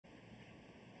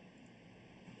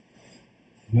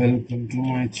Welcome to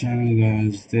my channel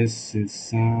guys, this is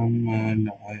Sam and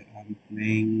I am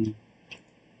playing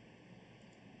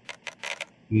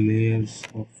Layers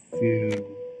of Fear.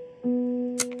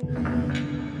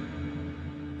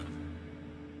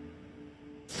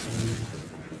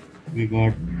 We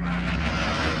got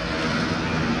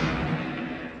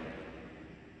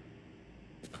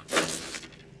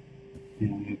we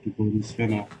have to go this way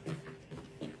now.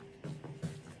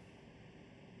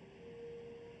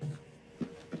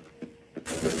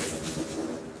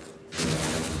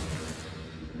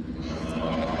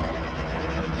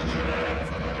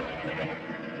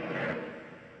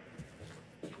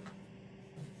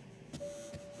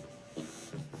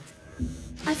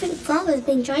 I think Father's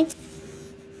been trying to...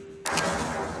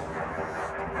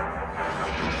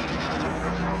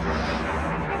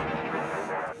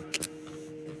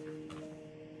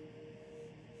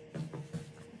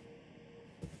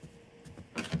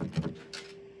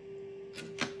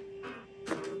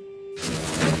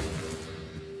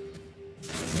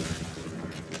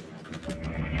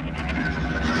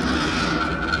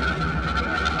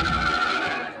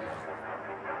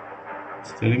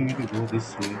 It's telling me to go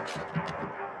this way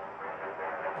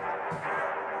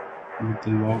with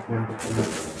the lock on the door.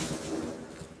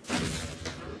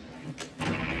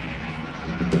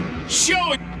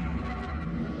 Show it!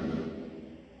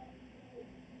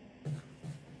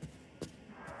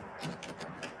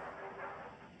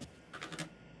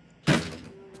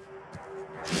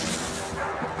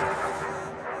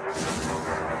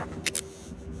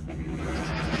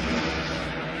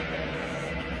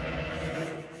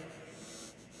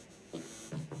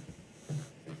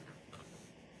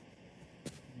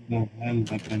 The hell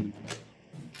happened?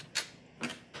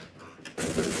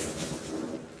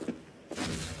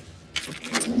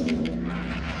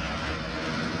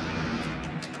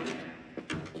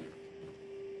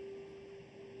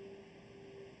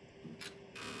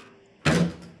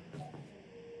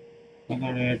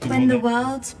 When the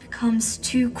world becomes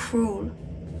too cruel,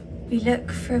 we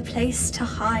look for a place to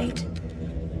hide.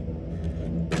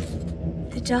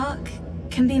 The dark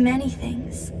can be many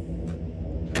things.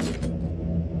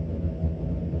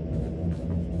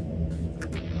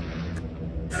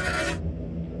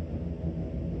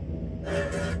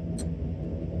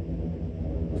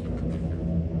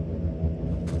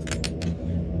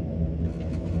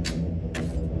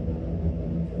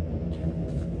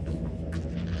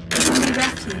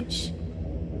 Refuge.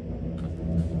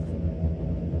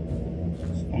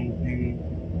 Something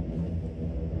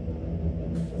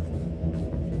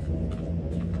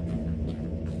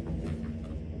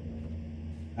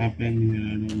happened here, I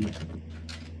don't know.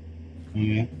 Oh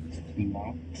yeah, it's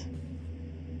locked.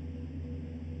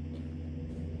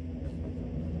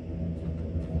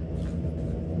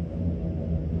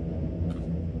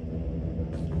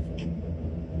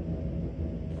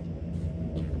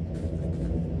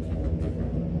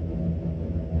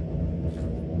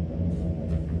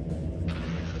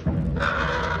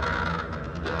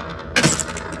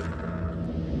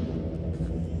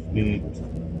 Wait.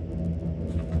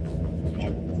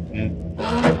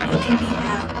 Or it can be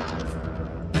hell.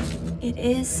 It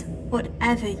is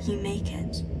whatever you make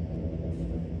it.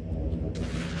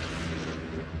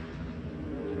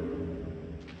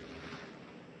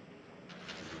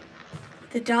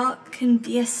 The dark can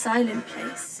be a silent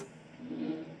place.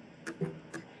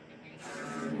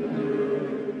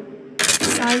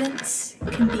 Silence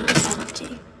can be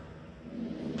empty.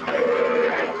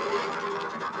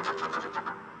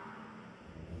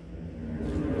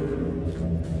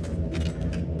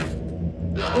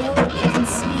 Or it can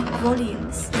speak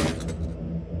volumes.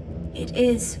 It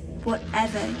is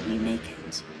whatever you make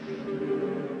it.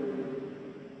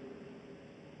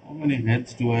 How many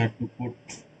heads do I have to put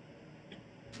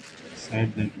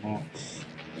inside that box?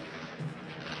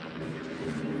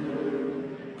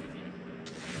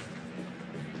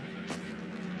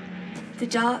 The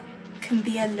dark can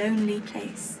be a lonely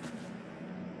place.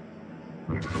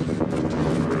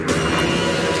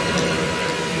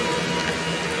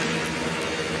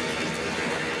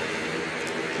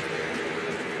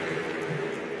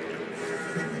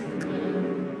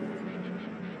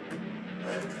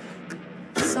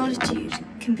 Solitude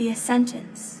can be a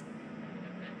sentence.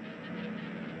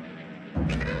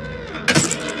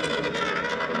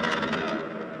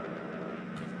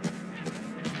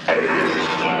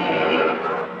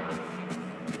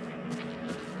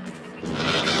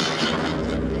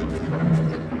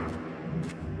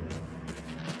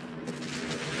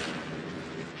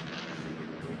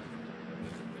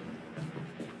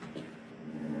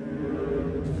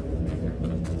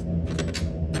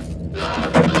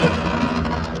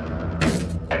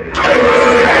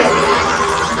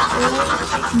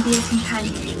 be a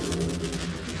companion.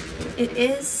 It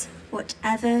is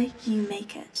whatever you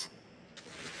make it.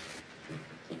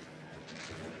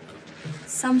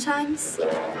 Sometimes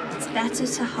it's better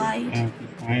to I hide, have to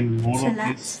find more to of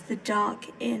let this. the dark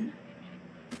in.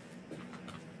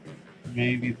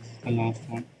 Maybe this is the last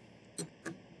one.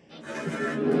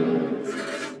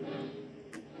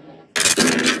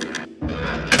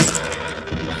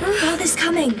 Father's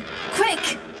coming!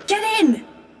 Quick! Get in!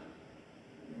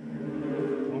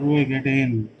 How do I get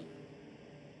in?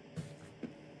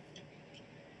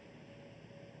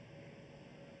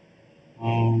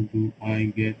 How do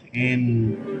I get in?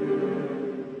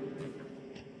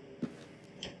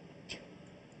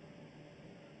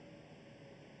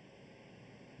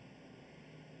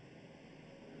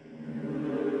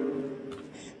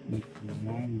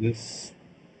 Now this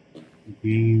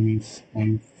game is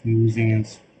confusing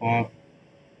as fuck.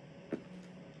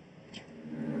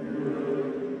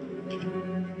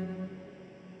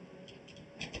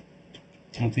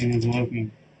 Nothing is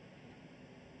working.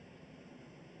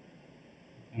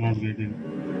 Cannot get in.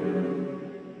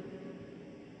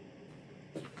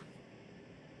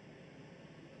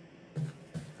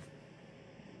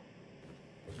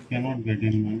 Cannot get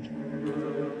in, man.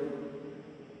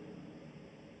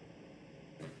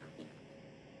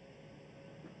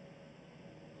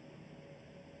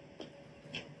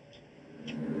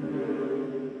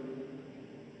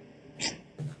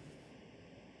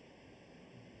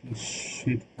 The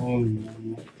shit hole,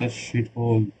 man. What the shit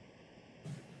hole.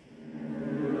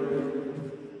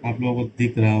 आप लोगों को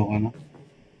दिख रहा होगा ना,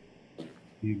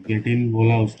 ये get in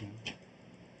बोला उसने,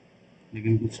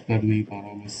 लेकिन कुछ कर नहीं पा रहा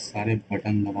हूँ। मैं सारे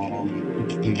बटन दबा रहा हूँ,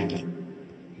 कुछ नहीं हो रहा।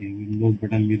 ये विंडोज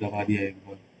बटन भी दबा दिया एक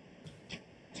बार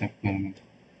चक्कर में।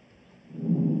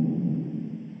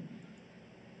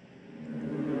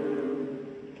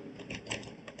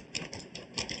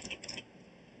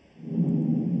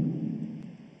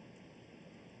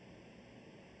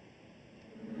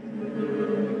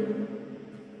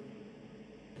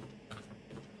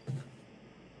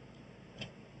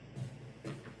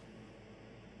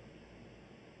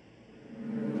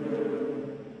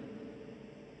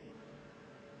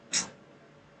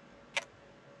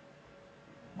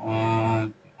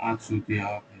 आज चुकी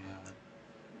आप यार।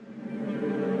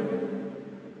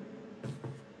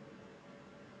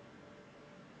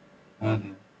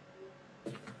 अरे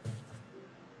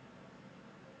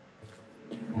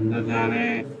अंदर जाने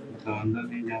मतलब अंदर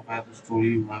नहीं जा पाया तो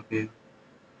स्टोरी वहाँ पे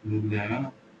रुक जाएगा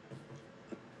ना।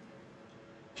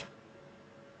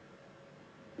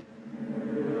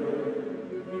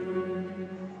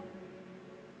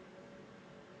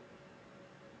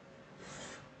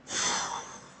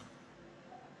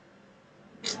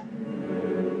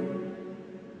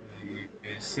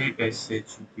 कैसे कैसे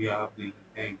चुकी आप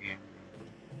देखते हैं गेम में,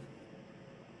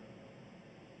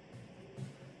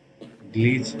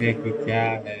 ग्लिच है कि क्या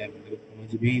है मुझे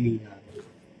समझ भी नहीं आ रहा।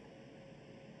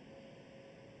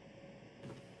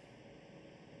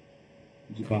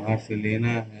 मुझे बाहर से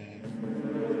लेना है,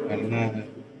 करना है,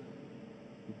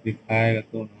 दिखाएगा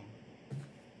तो ना।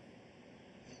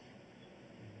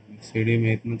 सीढ़ी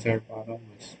में इतना चढ़ पा रहा हूँ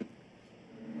बस।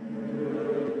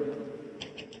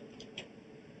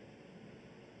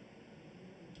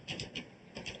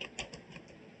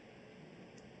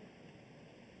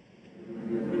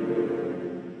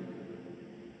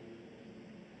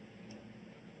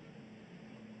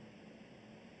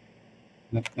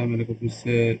 लगता है मेरे को फिर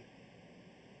से।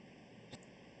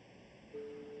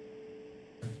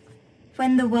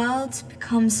 When the world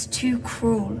becomes too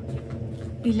cruel,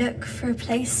 we look for a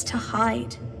place to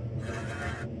hide.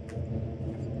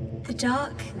 The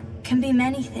dark can be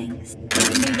many things. It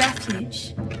can be refuge.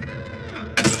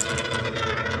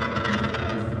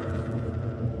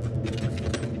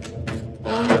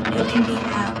 Or it can be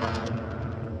hell.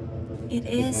 It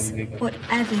is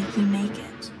whatever you make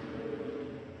it.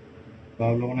 तो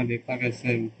आप लोगों ने देखा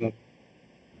कैसे मतलब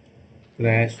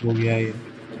crash हो गया ये।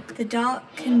 The dark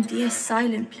can be a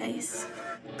silent place.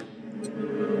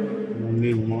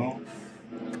 मुंडी घुमाओ।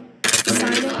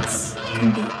 Silence can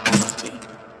be empty.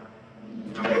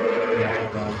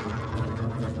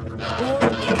 Or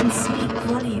it can speak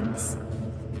volumes.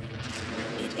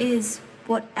 It is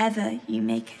whatever you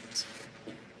make it.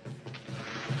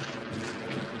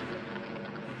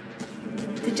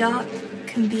 The dark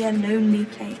can be a lonely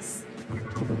place.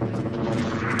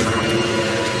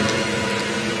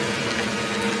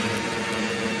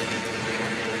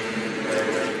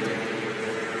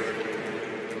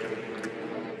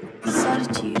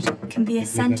 Solitude can be a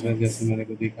sentence. जैसे मेरे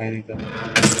को दिखाई नहीं था।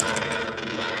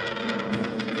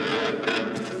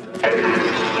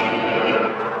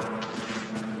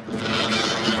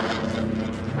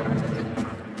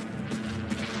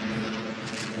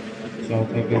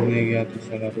 करने गया तो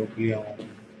साला रोक लिया वहाँ पे।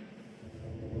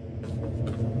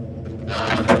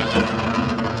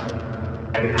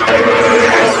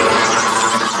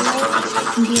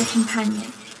 Can be a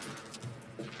companion.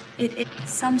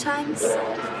 Sometimes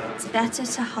it's better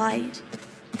to hide,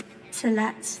 to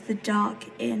let the dark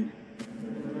in.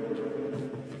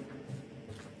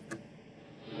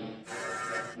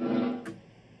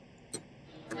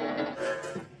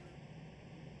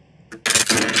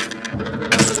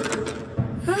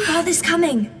 Father's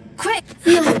coming! Quick!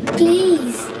 No,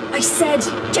 please. I said,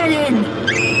 get in!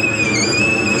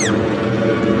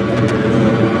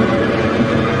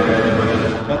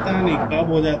 पता नहीं कब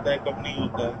हो जाता है कब नहीं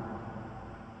होता है,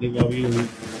 लेकिन अभी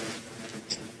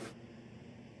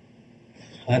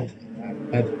हद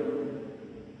हद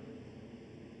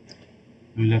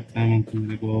मुझे लगता है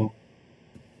मेरे को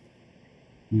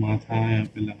माथा यहाँ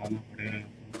पे लगाना पड़ेगा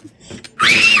कुछ।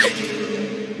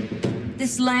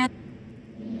 This land.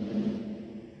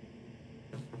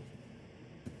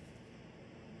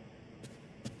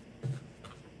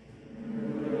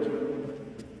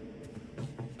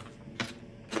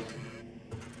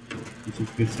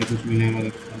 फिर से कुछ मिलेगा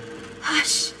लगता है।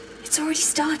 Hush! It's already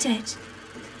started.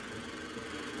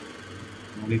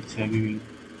 और एक चाबी मिली,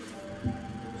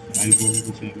 आईफोन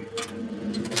की चाबी।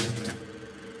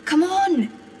 Come on!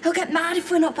 He'll get mad if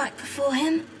we're not back before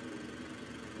him.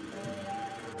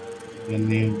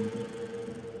 नहीं हो,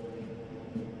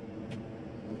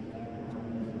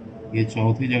 ये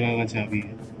चौथी जगह का चाबी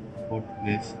है, फोर्थ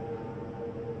प्लेस।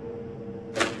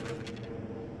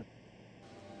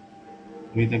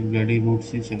 अभी तक ब्लडी रूट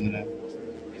से चल रहा है।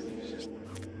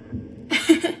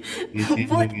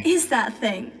 What is that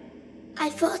thing? I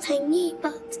thought I knew,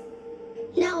 but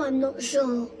now I'm not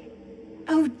sure.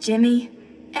 Oh, Jimmy.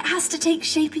 It has to take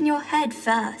shape in your head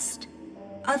first.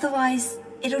 Otherwise,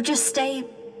 it'll just stay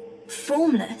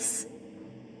formless.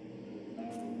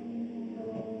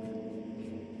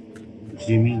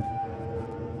 Jimmy,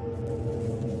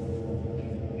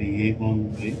 ये कौन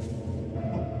भाई?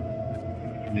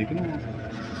 देख रहा हूँ।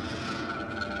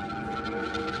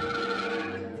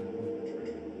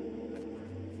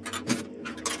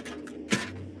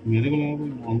 मेरे को लगा कोई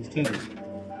मॉन्स्टर है।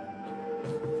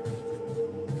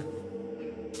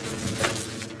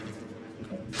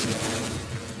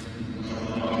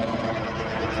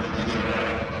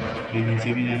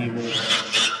 नीचे भी जाने को।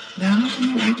 Now you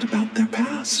write about their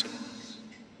past.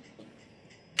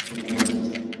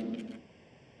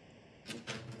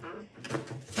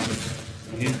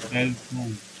 ये सेल फोन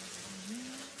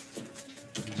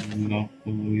लॉक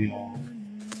तो या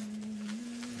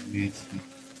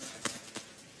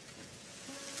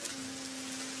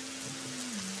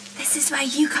This is where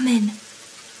you come in.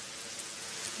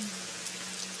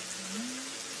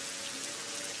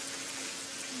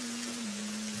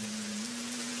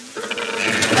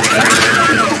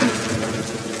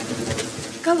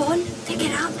 Go on, pick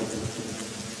it up.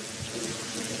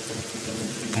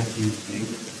 That's interesting.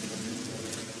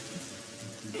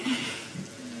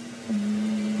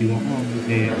 You don't want to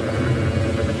say it.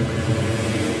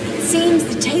 Seems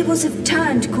the tables have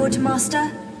turned, Quartermaster.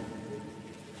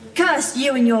 Curse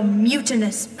you and your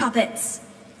mutinous puppets.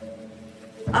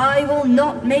 I will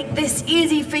not make this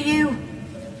easy for you.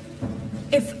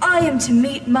 If I am to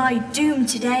meet my doom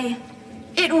today,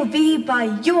 it will be by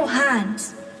your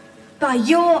hands, by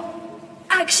your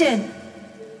action.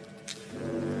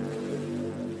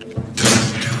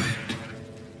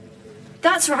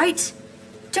 That's right.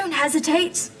 Don't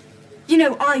hesitate. You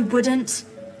know I wouldn't.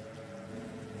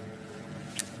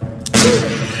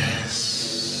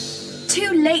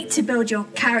 Too late to build your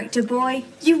character, boy.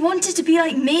 You wanted to be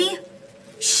like me?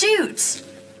 Shoot!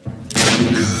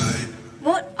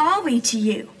 What are we to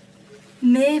you?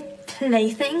 Mere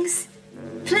playthings?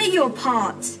 Play your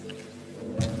part.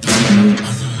 No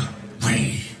other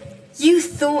way. You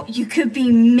thought you could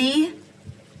be me?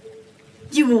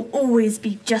 You will always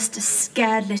be just a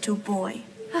scared little boy.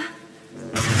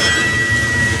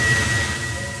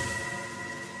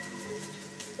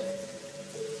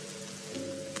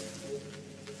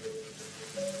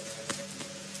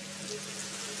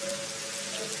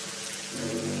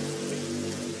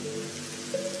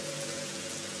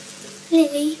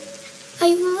 Lily, are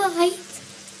you alright?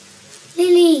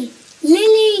 Lily!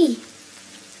 Lily!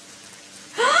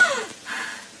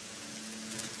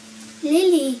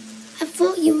 Lily, I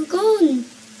thought you were gone.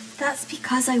 That's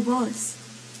because I was.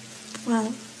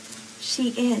 Well, she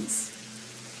is.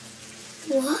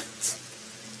 What?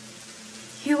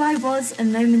 Who I was a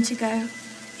moment ago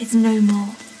is no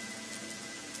more.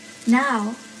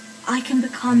 Now, I can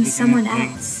become someone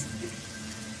else.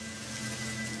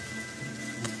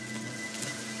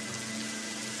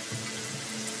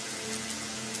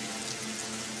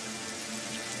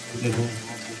 they don't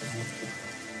have this much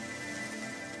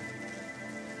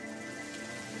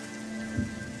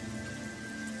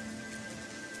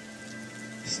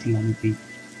slumpy.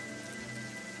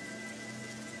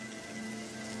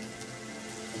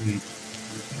 Wait,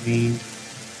 clean.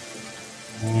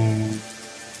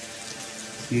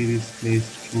 Series plays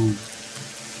through.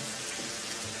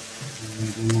 I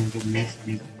don't want to miss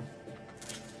anything.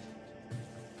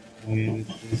 Oh yeah,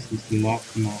 this is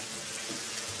locked now.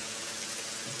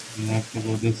 You have to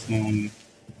go this way only.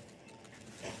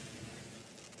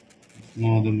 There's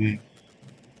no other way.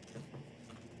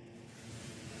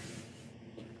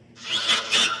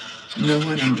 No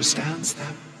one understands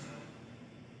them.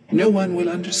 No one will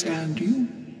understand you.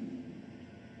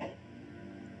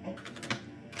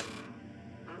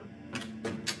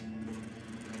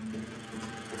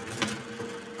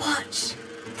 Watch.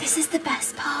 This is the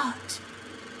best part.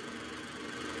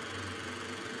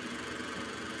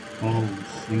 Oh,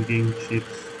 sinking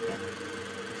ships.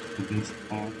 The best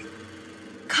part.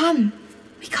 Come.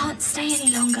 We can't stay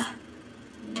any longer.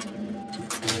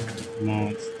 Now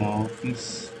it's the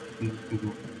office. We have to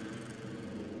go.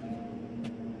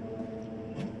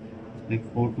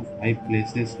 Like 4 to 5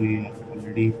 places we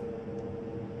already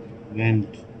went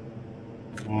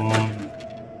on.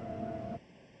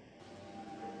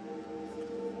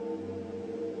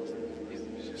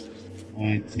 Oh,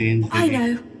 I changed I the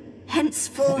know.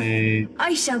 Henceforth, Say,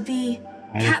 I shall be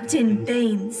I- Captain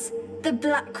Baines, the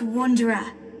Black Wanderer.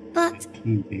 But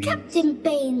Baines. Captain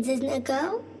Baines isn't a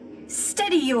girl.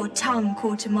 Steady your tongue,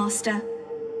 Quartermaster.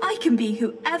 I can be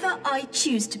whoever I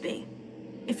choose to be.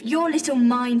 If your little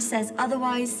mind says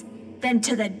otherwise, then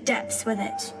to the depths with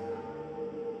it.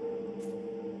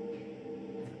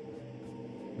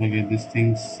 Okay, this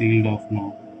thing's sealed off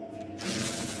now.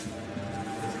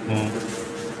 The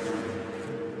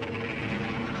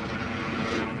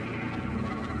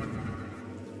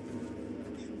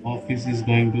office is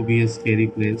going to be a scary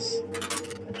place,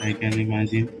 I can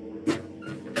imagine.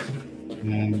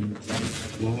 And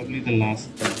probably the last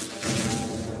one.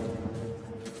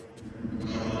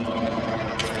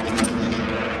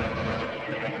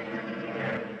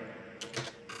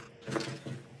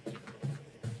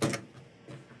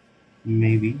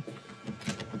 Maybe.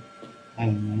 I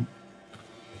don't know.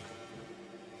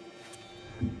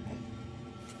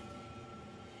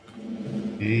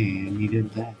 Hey, I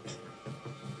needed that.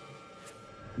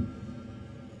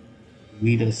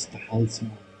 Need a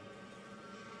talisman.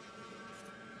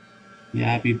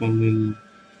 Yeah, people will.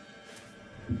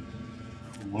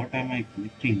 What am I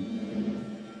clicking?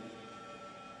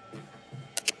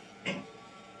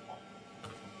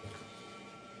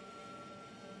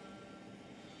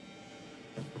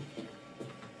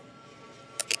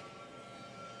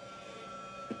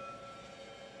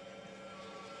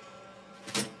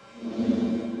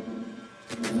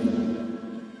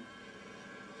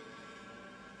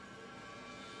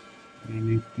 I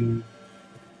need to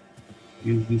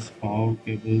use these power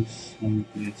cables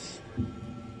someplace.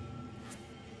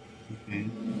 Okay.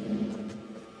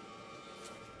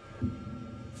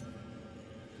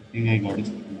 I think I got his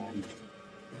command.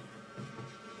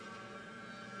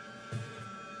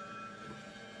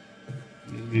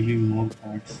 There may be more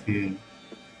parts here.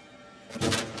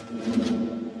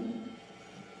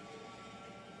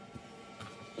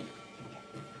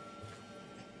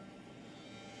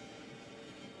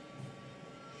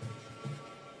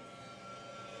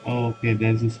 Oh, okay,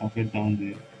 there's a socket down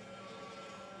there.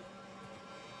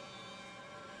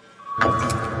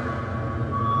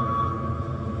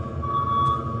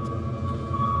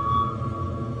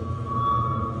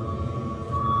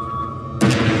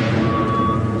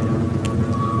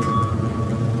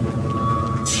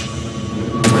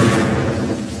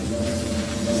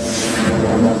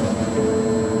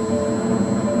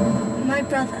 My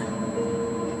brother,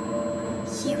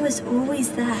 he was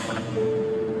always there,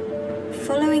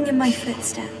 following in my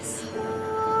footsteps,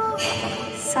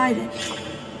 silent,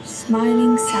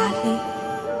 smiling sadly,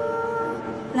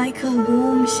 like a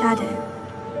warm shadow,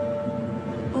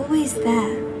 always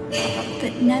there,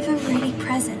 but never really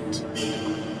present.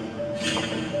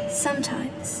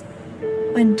 Sometimes,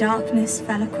 when darkness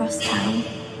fell across town,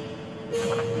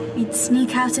 we'd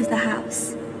sneak out of the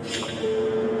house.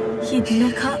 He'd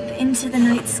look up into the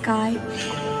night sky,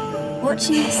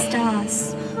 watching the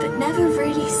stars, but never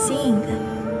really seeing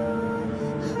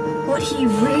them. What he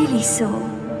really saw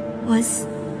was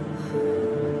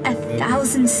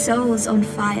 1,000 souls on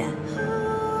fire.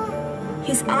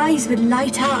 His eyes would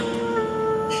light up.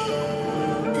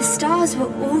 The stars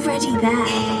were already there.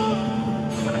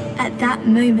 At that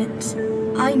moment,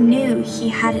 I knew he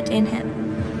had it in him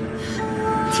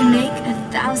to make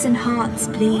 1,000 hearts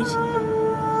bleed,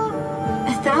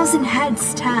 1,000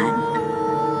 heads turn,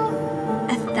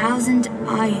 1,000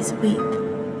 eyes weep.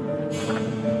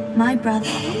 My brother,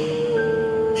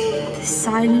 the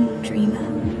silent dreamer,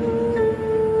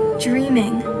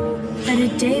 dreaming that a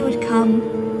day would come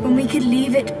when we could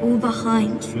leave it all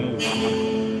behind.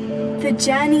 The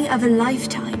journey of a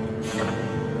lifetime,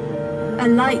 a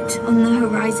light on the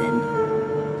horizon,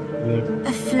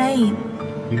 a flame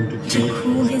to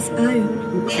call his own.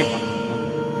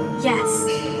 Yes,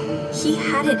 he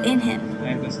had it in him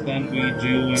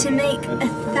to make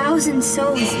 1,000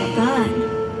 souls burn,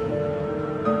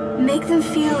 make them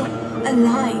feel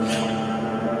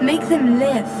alive, make them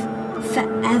live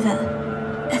forever,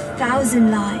 1,000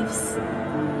 lives.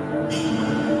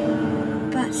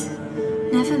 But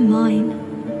never mine,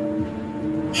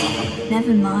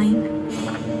 never mine.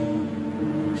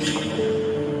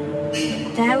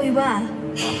 There we were,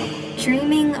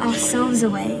 dreaming our souls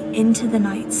away into the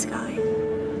night sky.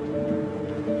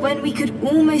 When we could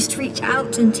almost reach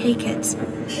out and take it,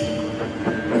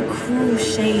 a cruel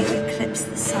shade eclipsed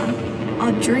the sun.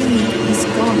 Our dream was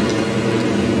gone.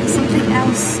 Something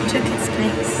else took its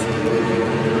place.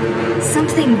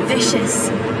 Something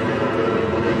vicious.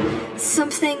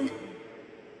 Something...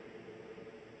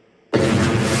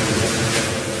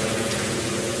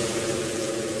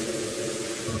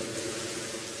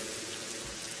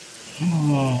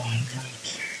 Oh,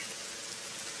 right.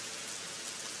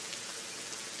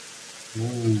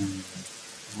 Oh,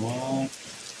 what?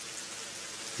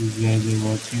 You guys are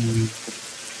watching me.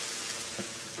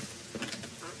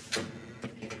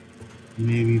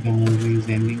 Maybe the movie is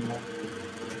ending now.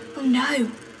 Oh no!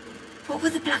 What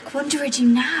will the Black Wanderer do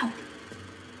now?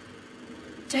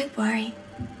 Don't worry.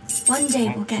 One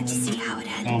day we'll get to see how it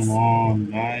ends. Come on,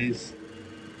 guys.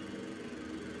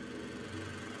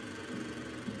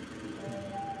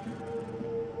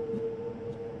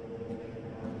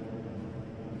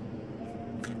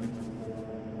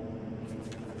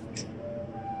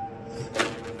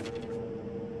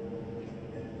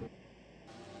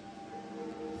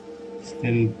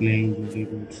 Still playing the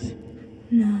roots.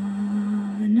 Na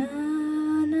na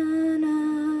na na na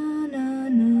na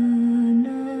na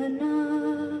na na.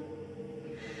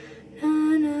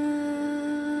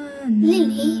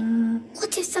 Lily,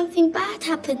 what if something bad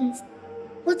happens?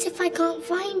 What if I can't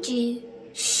find you?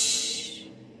 Shh.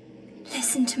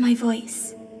 Listen to my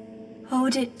voice.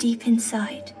 Hold it deep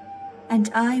inside,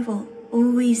 and I will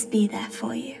always be there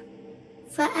for you.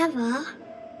 Forever?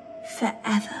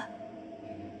 Forever.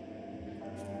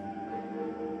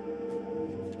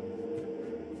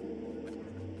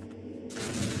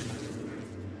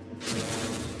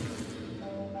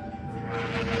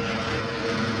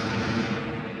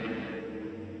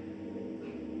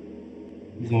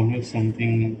 There's always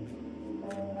something.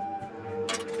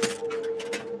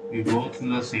 We go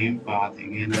through the same path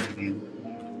again and again.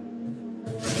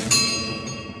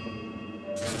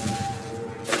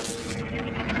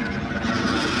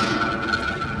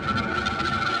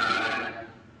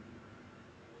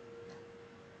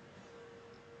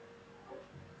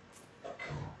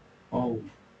 Oh,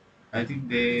 I think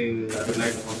they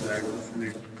applied for that.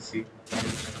 Let me see.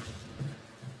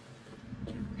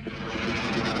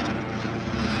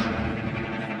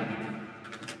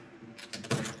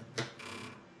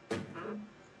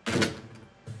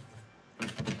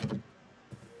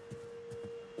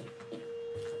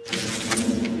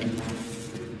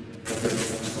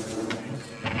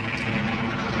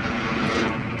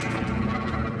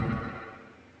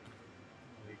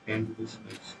 Came to this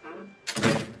place.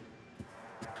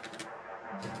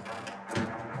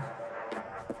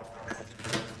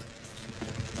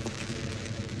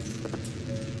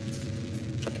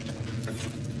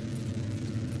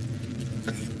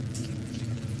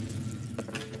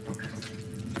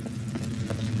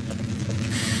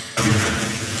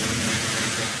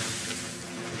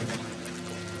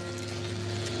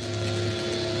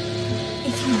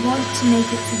 If you want to make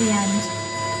it to the end,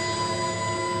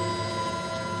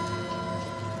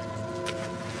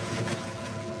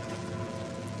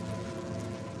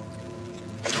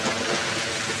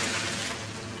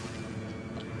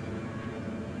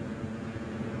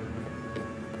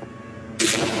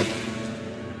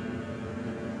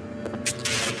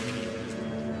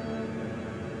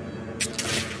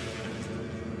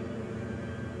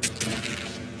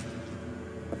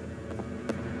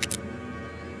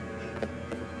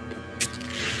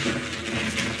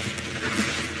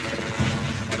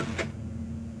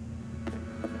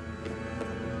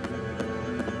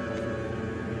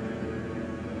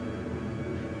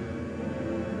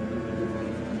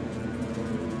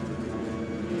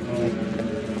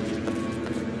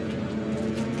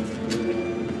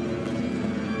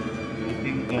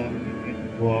 only way to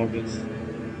go out is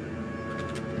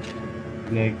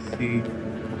like see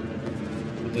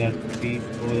that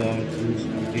people or do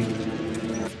something.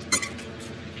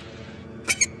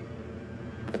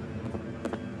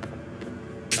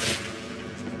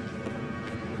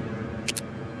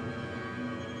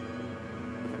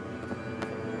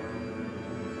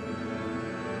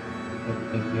 But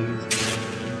the girl is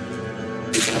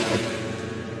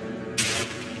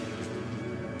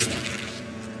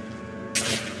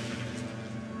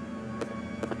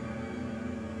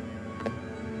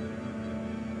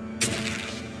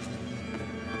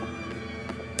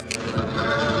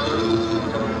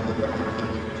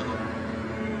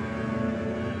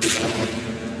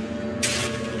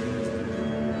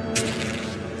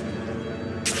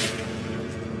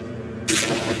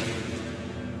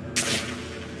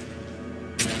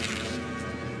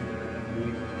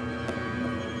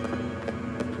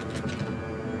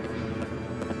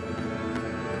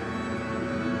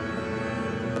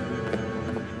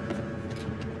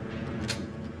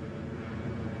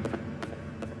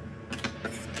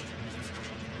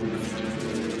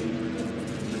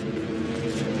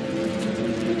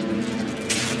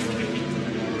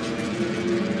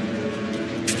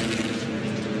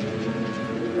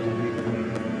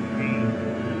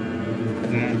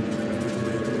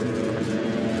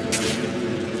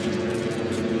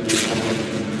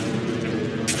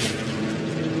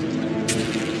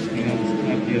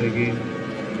here again.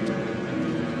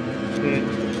 Shit.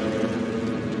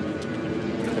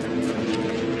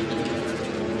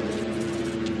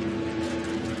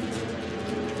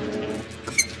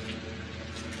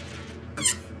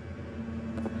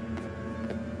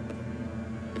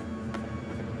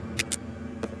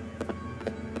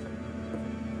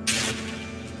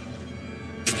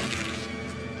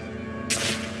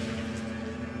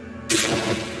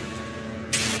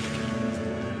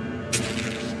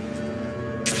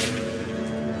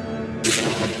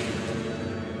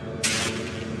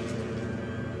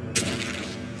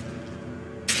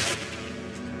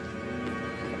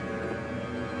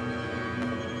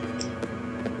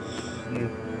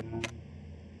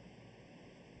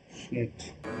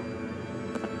 Shit.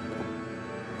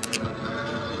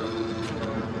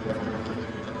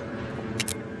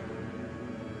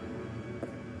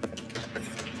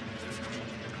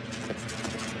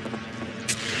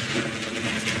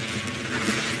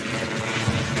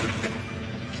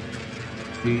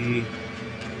 Three.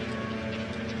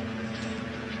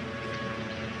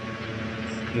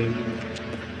 Seven.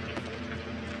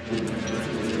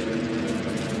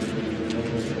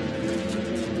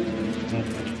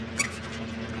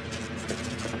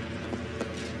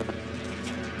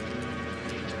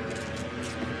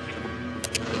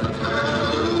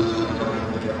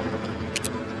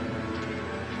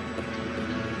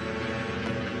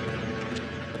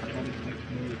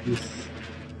 This.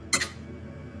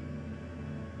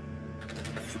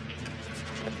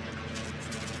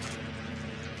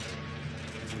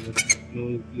 Let's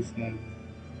close this and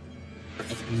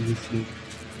open this with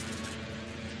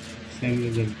same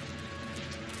result.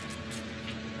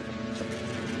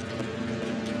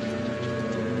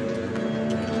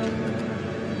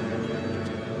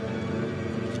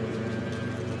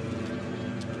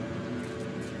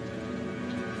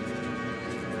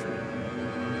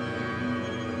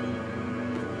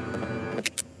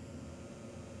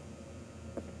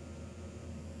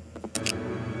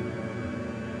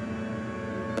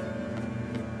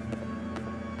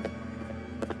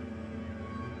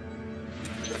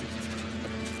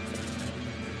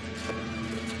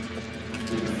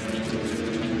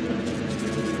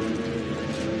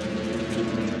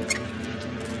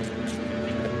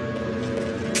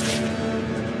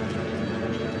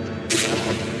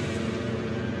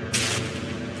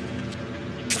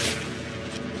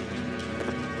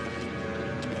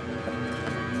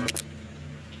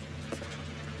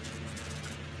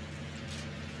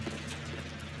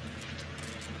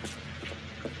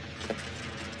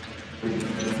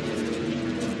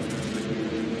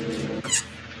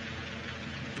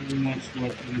 Pretty much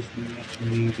what is not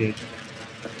needed.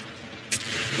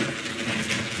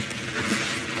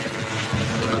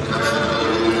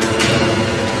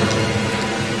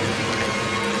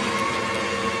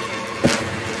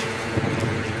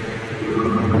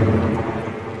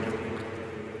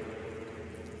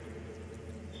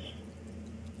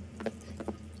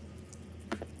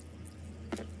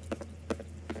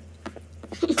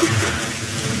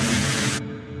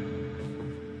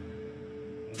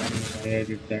 I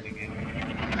did that again.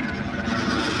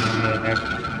 Yeah, that.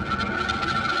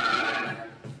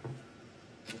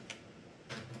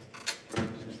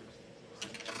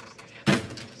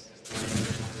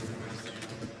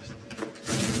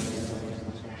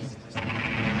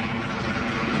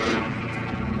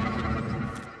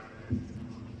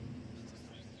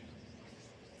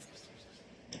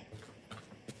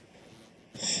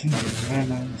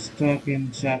 stuck in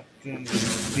chapter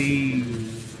 3.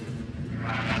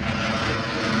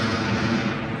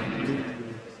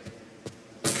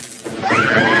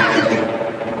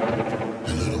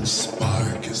 A little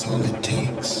spark is all it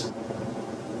takes.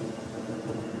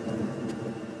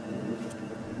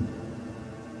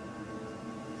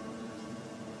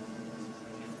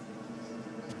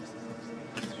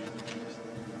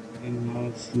 And now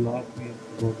it's locked. We have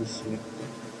to go this way.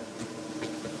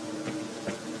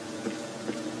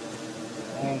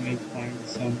 We'll find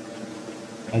some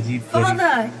Ajib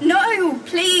Father, no,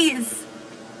 please.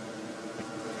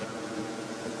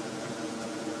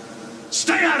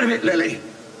 Stay out of it, Lily!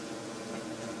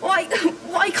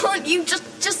 Why can't you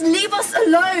just leave us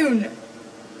alone?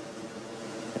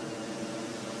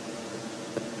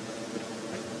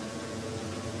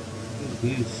 What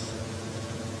is this?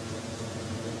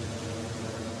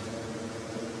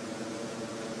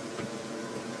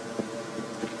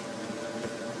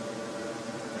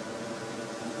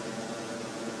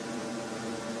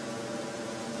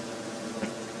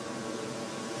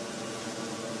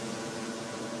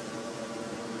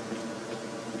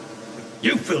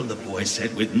 You filled the boy's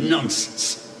head with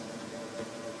nonsense.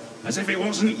 As if it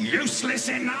wasn't useless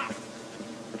enough.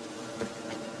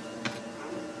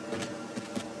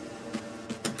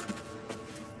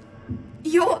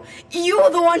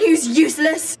 You're the one who's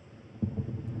useless.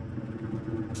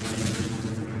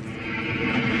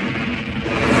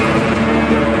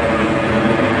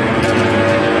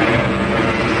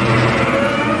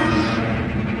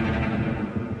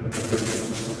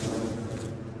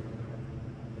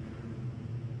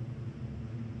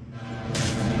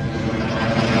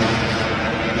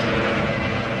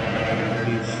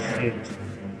 Holy shit.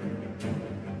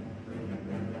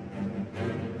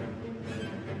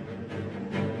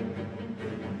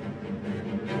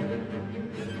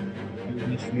 I'll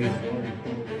just wait for it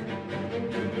to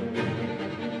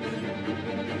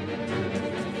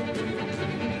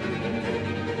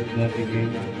do that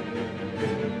again.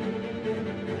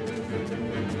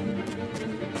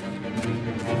 And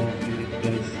how it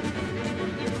does.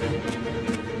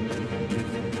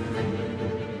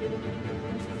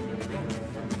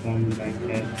 Come like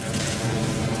that.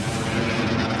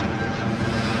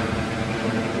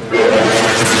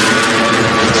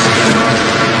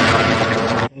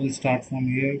 We'll start from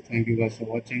here. Thank you guys for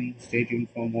watching. Stay tuned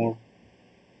for more.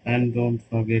 And don't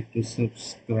forget to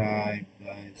subscribe,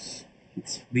 guys.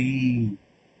 It's free.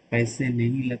 पैसे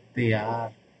नहीं लगते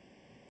यार.